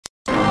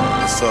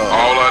What's up?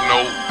 All I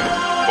know,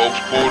 folks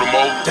pulled him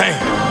over. Damn.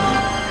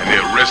 And they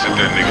arrested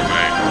that nigga,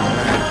 man.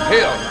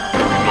 Hell.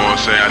 You know what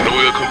I'm saying? I know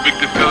he a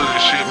convicted felon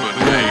and shit, but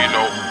man, you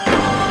know,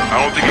 I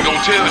don't think he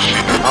gon' tell the shit.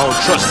 I don't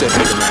trust that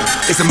nigga, man.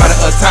 It's a matter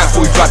of time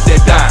before we drop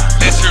that dime.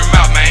 Let's hear him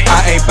out, man.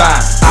 I ain't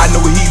buying. I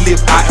know where he live,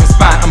 I am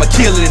spine. I'ma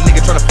kill it, a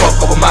nigga tryna fuck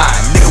over mine.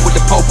 Nigga with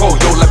the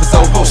popo, your life is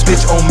over.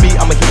 Snitch on me,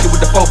 I'ma hit you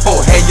with the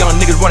fofo. Hey, young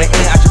niggas running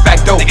in out your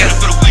back door. They got him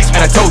for the weed smoke.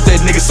 And I told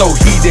that nigga so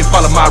he didn't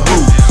follow my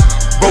rules.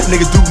 Broke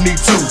niggas do need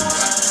tools.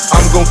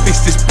 I'm gon'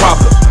 fix this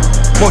problem.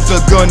 Want a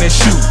gun and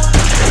shoot.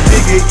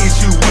 Nigga, is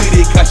you with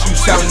it? Cause you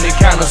soundin'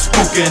 kinda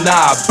spooky. And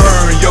I'll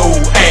burn your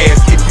ass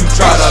if you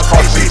try to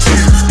cross me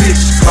too.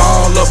 Bitch,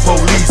 call the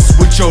police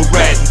with your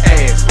rattin'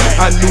 ass.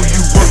 I knew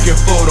you working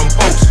for them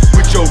folks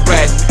with your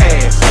rattin'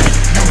 ass.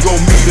 You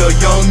gon' meet a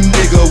young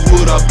nigga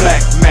with a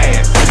black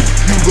mask.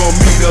 You gon'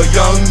 meet a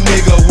young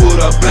nigga with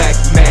a black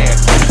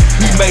mask.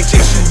 He might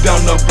chase you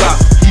down the block,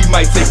 he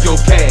might take your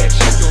cash,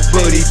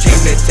 but he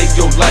came to take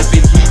your life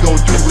and he gon'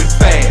 do it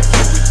fast.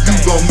 You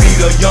gon' meet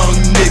a young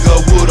nigga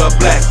with a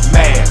black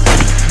mask.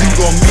 You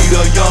gon' meet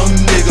a young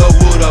nigga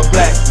with a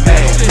black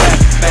mask.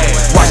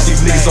 Watch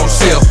these niggas on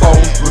cell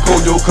phone,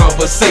 record your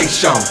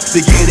conversation.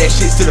 They give that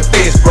shit to the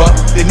feds, bruh.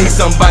 They need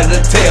somebody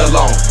to tell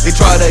on. They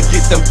try to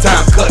get them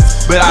time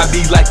cuts, but I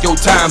be like, your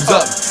time's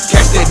up.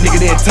 Catch that nigga,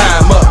 then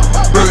time up.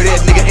 Bury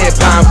that nigga in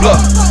Pine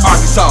Bluff,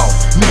 Arkansas.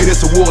 Nigga,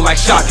 this a war like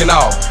shock and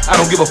all. I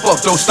don't give a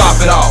fuck, don't stop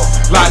it all.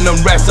 Line them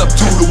rats up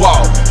to the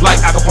wall,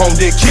 like Al Capone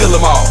did kill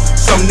them all.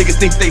 Some niggas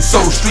think they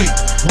so street,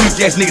 weak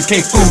ass niggas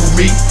can't fool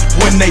me.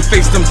 When they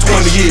face them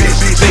 20 years,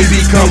 they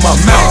become a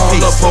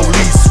mouthpiece. Call the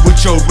police with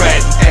your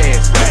rattin'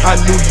 ass. I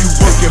knew you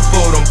working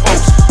for them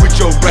folks with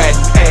your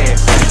rattin'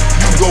 ass.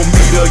 You gon'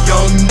 meet a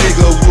young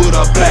nigga with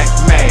a black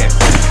mask.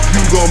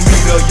 You gon'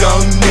 meet a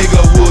young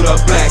nigga with a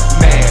black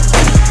mask.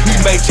 He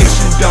might chase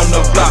you down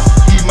the block,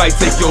 he might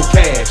take your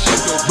cash,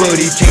 but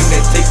he came to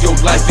take your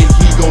life and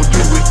he gon'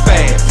 do it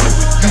fast.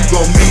 You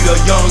gon' meet a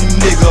young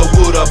nigga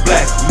with a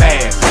black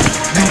mask.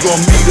 You gon'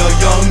 meet a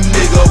young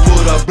nigga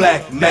with a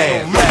black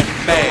mask. Black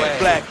man,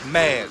 black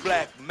man,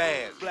 black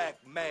man, black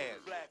man,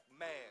 black man.